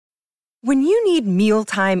When you need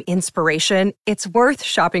mealtime inspiration, it's worth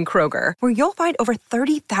shopping Kroger, where you'll find over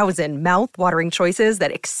 30,000 mouth-watering choices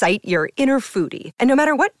that excite your inner foodie. And no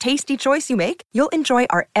matter what tasty choice you make, you'll enjoy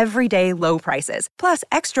our everyday low prices, plus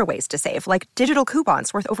extra ways to save, like digital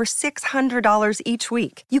coupons worth over $600 each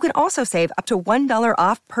week. You can also save up to $1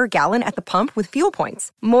 off per gallon at the pump with fuel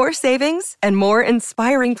points. More savings and more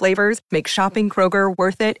inspiring flavors make shopping Kroger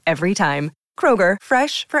worth it every time. Kroger,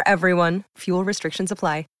 fresh for everyone. Fuel restrictions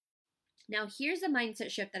apply. Now, here's a mindset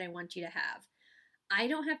shift that I want you to have. I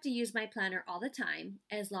don't have to use my planner all the time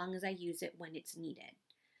as long as I use it when it's needed.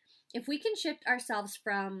 If we can shift ourselves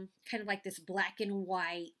from kind of like this black and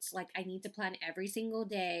white, like I need to plan every single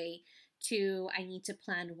day, to I need to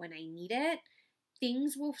plan when I need it,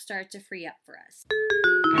 things will start to free up for us.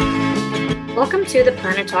 Welcome to the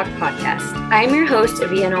Planner Talk podcast. I'm your host,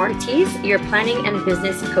 Viana Ortiz, your planning and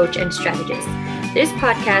business coach and strategist. This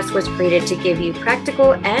podcast was created to give you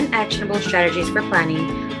practical and actionable strategies for planning,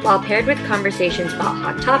 while paired with conversations about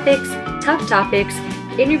hot topics, tough topics,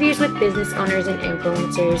 interviews with business owners and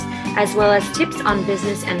influencers, as well as tips on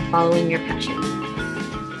business and following your passion.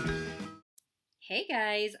 Hey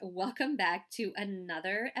guys, welcome back to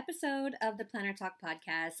another episode of the Planner Talk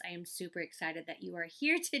podcast. I am super excited that you are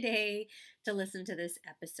here today to listen to this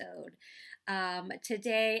episode.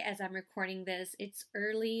 Today, as I'm recording this, it's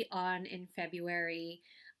early on in February.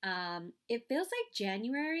 It feels like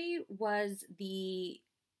January was the,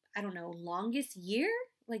 longest year,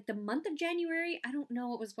 like the month of January. I don't know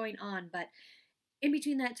what was going on, but in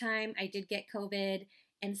between that time, I did get COVID.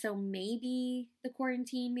 And so maybe the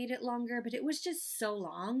quarantine made it longer, but it was just so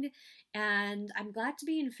long. And I'm glad to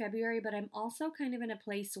be in February, but I'm also kind of in a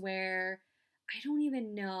place where I don't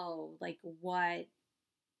even know like what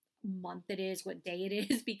month it is, what day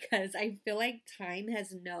it is, because I feel like time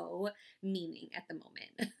has no meaning at the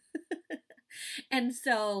moment. And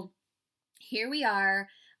so here we are.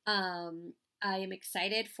 I am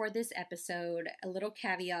excited for this episode. A little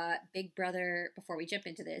caveat, Big Brother, before we jump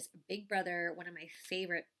into this, Big Brother, one of my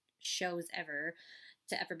favorite shows ever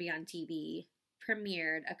to ever be on TV,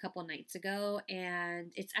 premiered a couple nights ago,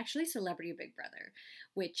 and it's actually Celebrity Big Brother,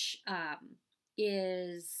 which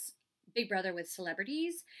is Big Brother with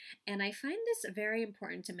celebrities. And I find this very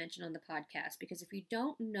important to mention on the podcast because if you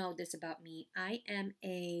don't know this about me, I'm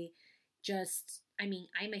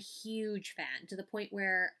a huge fan to the point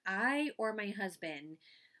where I or my husband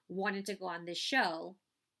wanted to go on this show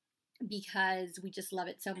because we just love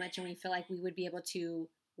it so much and we feel like we would be able to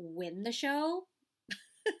win the show.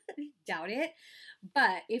 Doubt it.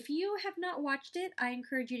 But if you have not watched it, I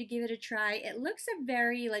encourage you to give it a try. It looks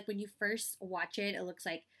like when you first watch it, it looks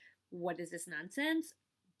like, what is this nonsense?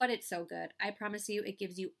 But it's so good. I promise you, it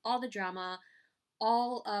gives you all the drama,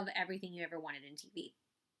 all of everything you ever wanted in TV.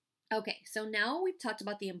 Okay, so now we've talked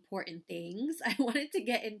about the important things. I wanted to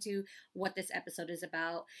get into what this episode is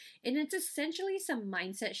about. And it's essentially some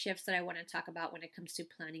mindset shifts that I want to talk about when it comes to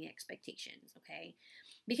planning expectations, okay?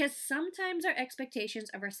 Because sometimes our expectations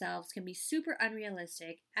of ourselves can be super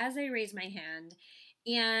unrealistic, as I raise my hand,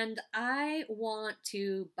 and I want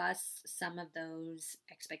to bust some of those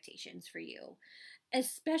expectations for you.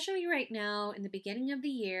 Especially right now in the beginning of the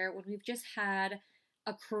year when we've just had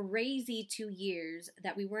a crazy 2 years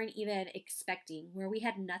that we weren't even expecting, where we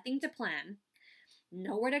had nothing to plan,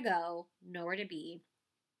 nowhere to go, nowhere to be.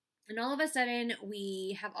 And all of a sudden,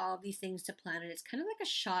 we have all of these things to plan, and it's kind of like a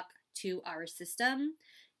shock to our system.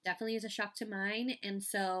 Definitely is a shock to mine. And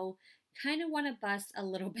so, kind of want to bust a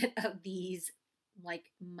little bit of these like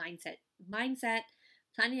mindset,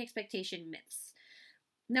 planning expectation myths.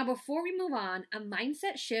 Now, before we move on, a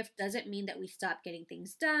mindset shift doesn't mean that we stop getting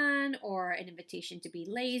things done or an invitation to be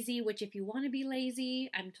lazy, which if you want to be lazy,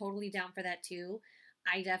 I'm totally down for that too.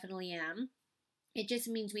 I definitely am. It just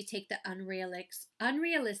means we take the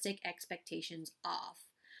unrealistic expectations off,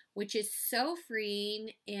 which is so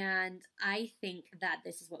freeing. And I think that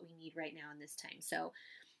this is what we need right now in this time. So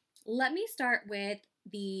let me start with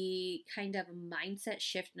the kind of mindset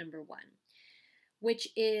shift number one, which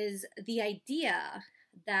is the idea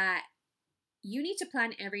that you need to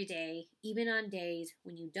plan every day, even on days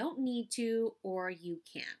when you don't need to or you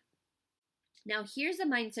can't. Now, here's a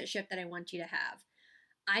mindset shift that I want you to have.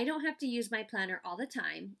 I don't have to use my planner all the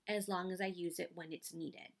time as long as I use it when it's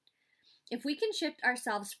needed. If we can shift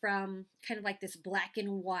ourselves from kind of like this black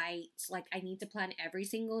and white, like I need to plan every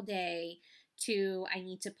single day, to I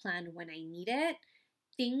need to plan when I need it,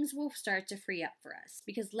 things will start to free up for us.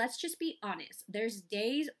 Because let's just be honest, there's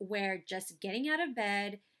days where just getting out of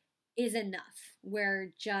bed is enough,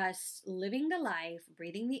 where just living the life,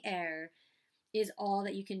 breathing the air is all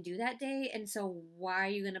that you can do that day. And so why are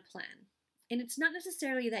you going to plan? And it's not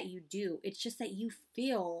necessarily that you do, it's just that you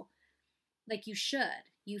feel like you should.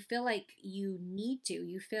 You feel like you need to.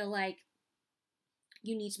 You feel like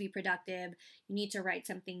you need to be productive. You need to write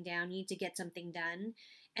something down. You need to get something done.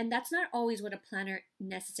 And that's not always what a planner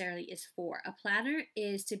necessarily is for. A planner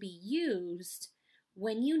is to be used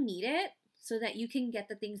when you need it so that you can get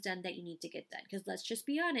the things done that you need to get done. Because let's just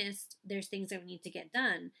be honest, there's things that we need to get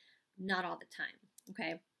done, not all the time.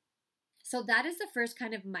 Okay. So that is the first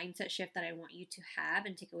kind of mindset shift that I want you to have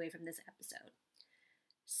and take away from this episode.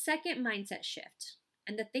 Second mindset shift,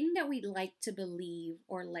 and the thing that we like to believe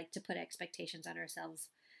or like to put expectations on ourselves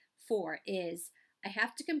for is, I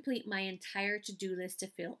have to complete my entire to-do list to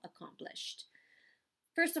feel accomplished.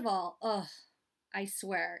 First of all, I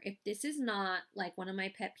swear, if this is not like one of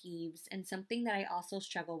my pet peeves and something that I also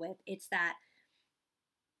struggle with, it's that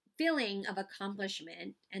feeling of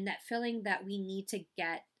accomplishment and that feeling that we need to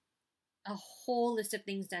get a whole list of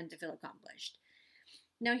things done to feel accomplished.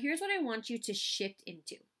 Now, here's what I want you to shift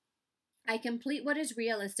into. I complete what is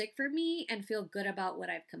realistic for me and feel good about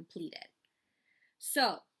what I've completed.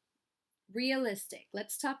 So, realistic.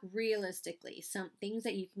 Let's talk realistically. Some things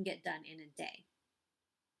that you can get done in a day.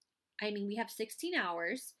 I mean, we have 16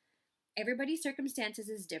 hours. Everybody's circumstances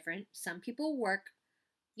is different. Some people work,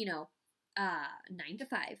 9 to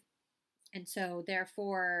 5. And so,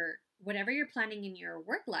 therefore, whatever you're planning in your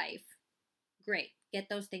work life, great, get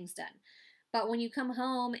those things done. But when you come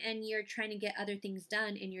home and you're trying to get other things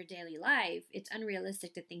done in your daily life, it's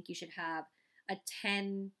unrealistic to think you should have a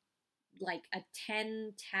 10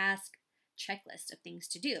 task checklist of things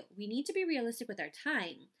to do. We need to be realistic with our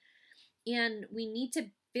time, and we need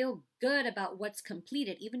to feel good about what's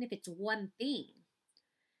completed, even if it's one thing.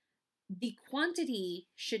 The quantity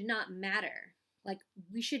should not matter.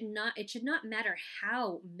 It should not matter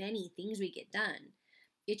how many things we get done.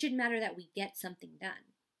 It should matter that we get something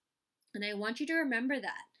done. And I want you to remember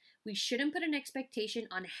that. We shouldn't put an expectation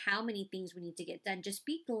on how many things we need to get done. Just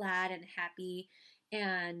be glad and happy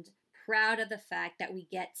and proud of the fact that we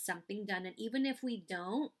get something done. And even if we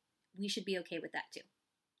don't, we should be okay with that too.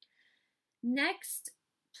 Next,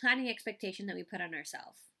 planning expectation that we put on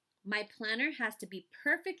ourselves. My planner has to be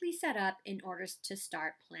perfectly set up in order to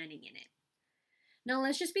start planning in it. Now,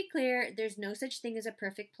 let's just be clear. There's no such thing as a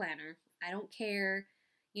perfect planner. I don't care.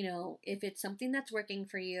 If it's something that's working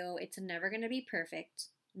for you, it's never going to be perfect.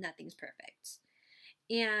 Nothing's perfect.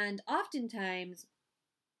 And oftentimes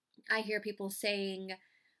I hear people saying,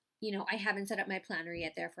 I haven't set up my planner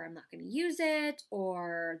yet, therefore I'm not going to use it,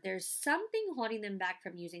 or there's something holding them back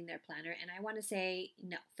from using their planner. And I want to say,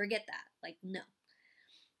 no, forget that. No.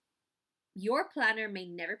 Your planner may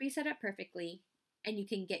never be set up perfectly, and you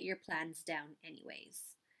can get your plans down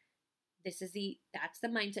anyways. That's the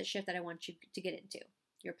mindset shift that I want you to get into.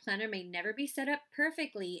 Your planner may never be set up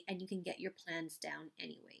perfectly, and you can get your plans down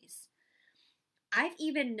anyways. I've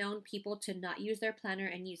even known people to not use their planner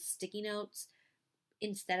and use sticky notes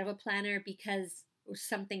instead of a planner because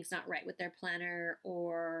something's not right with their planner,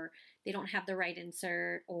 or they don't have the right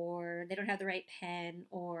insert, or they don't have the right pen,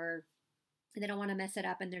 or they don't want to mess it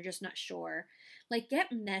up and they're just not sure.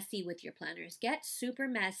 Get messy with your planners. Get super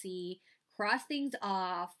messy. Cross things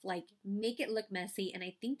off. Make it look messy. And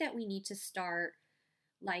I think that we need to start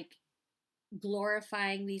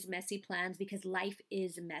glorifying these messy plans, because life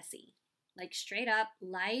is messy. Straight up,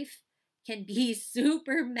 life can be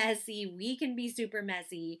super messy. We can be super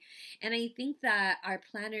messy. And I think that our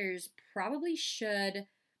planners probably should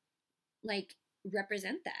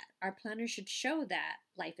represent that. Our planners should show that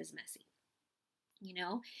life is messy,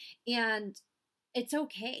 and it's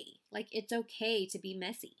okay. It's okay to be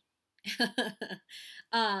messy.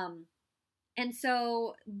 And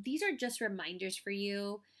so these are just reminders for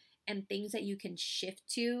you and things that you can shift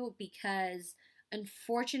to, because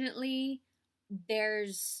unfortunately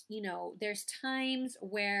there's times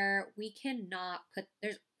where we cannot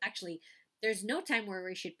there's no time where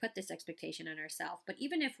we should put this expectation on ourselves. But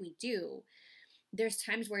even if we do, there's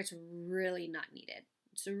times where it's really not needed.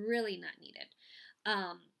 It's really not needed.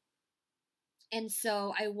 And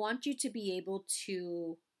so I want you to be able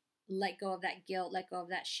to let go of that guilt, let go of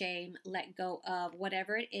that shame, let go of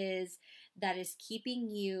whatever it is that is keeping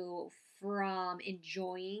you from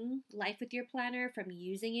enjoying life with your planner, from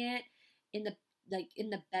using it in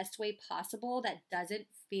the best way possible, that doesn't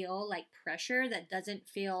feel like pressure, that doesn't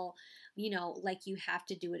feel, like you have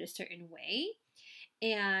to do it a certain way.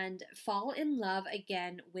 And fall in love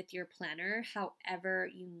again with your planner however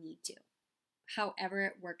you need to, however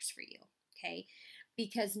it works for you, okay?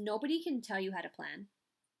 Because nobody can tell you how to plan.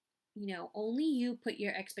 Only you put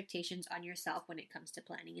your expectations on yourself when it comes to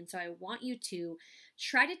planning. And so I want you to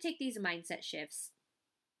try to take these mindset shifts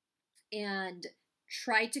and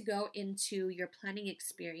try to go into your planning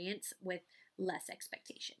experience with less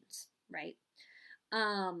expectations, right?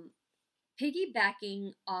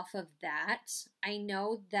 Piggybacking off of that, I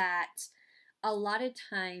know that a lot of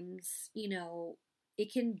times,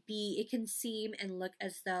 it can seem and look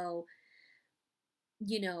as though,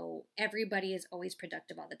 everybody is always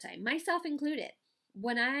productive all the time, myself included.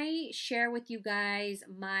 When I share with you guys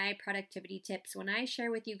my productivity tips, when I share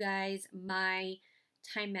with you guys my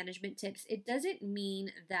time management tips, it doesn't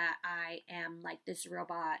mean that I am like this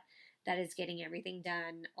robot that is getting everything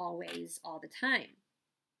done always, all the time.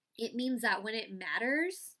 It means that when it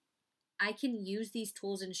matters, I can use these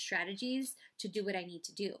tools and strategies to do what I need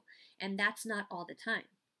to do. And that's not all the time.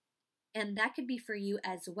 And that could be for you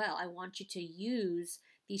as well. I want you to use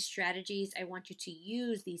these strategies. I want you to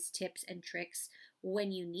use these tips and tricks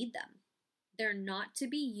when you need them. They're not to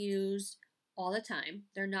be used all the time.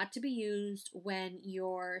 They're not to be used when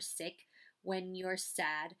you're sick, when you're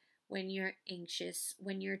sad, when you're anxious,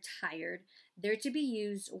 when you're tired. They're to be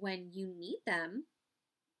used when you need them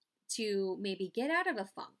to maybe get out of a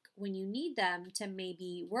funk, when you need them to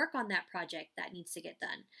maybe work on that project that needs to get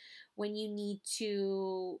done, when you need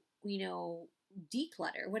to,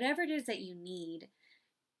 declutter, whatever it is that you need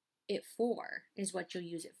it for is what you'll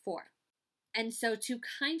use it for. And so to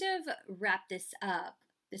kind of wrap this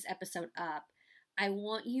episode up, I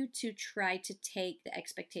want you to try to take the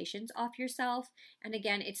expectations off yourself. And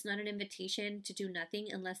again, it's not an invitation to do nothing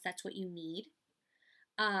unless that's what you need.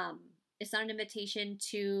 It's not an invitation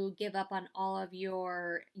to give up on all of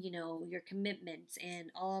your, your commitments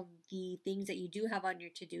and all of the things that you do have on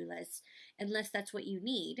your to-do list, unless that's what you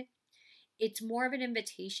need. It's more of an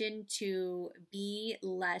invitation to be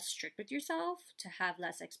less strict with yourself, to have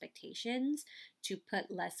less expectations, to put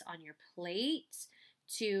less on your plate,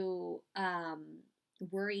 to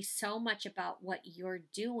worry so much about what you're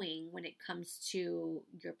doing when it comes to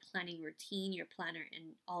your planning routine, your planner,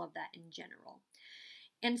 and all of that in general.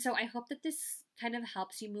 And so I hope that this kind of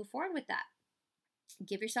helps you move forward with that.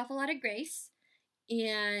 Give yourself a lot of grace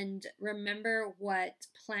and remember what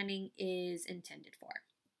planning is intended for.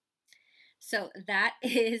 So that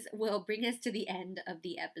will bring us to the end of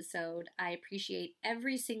the episode. I appreciate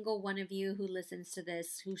every single one of you who listens to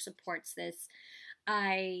this, who supports this.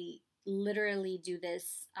 I literally do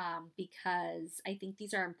this because I think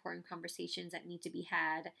these are important conversations that need to be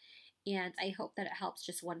had. And I hope that it helps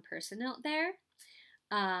just one person out there.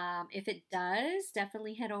 If it does,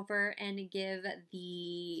 definitely head over and give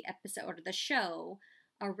the episode or the show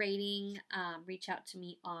a rating. Reach out to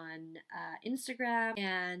me on Instagram,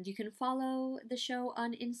 and you can follow the show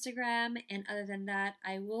on Instagram. And other than that,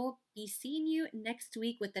 I will be seeing you next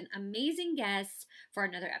week with an amazing guest for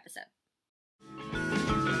another episode.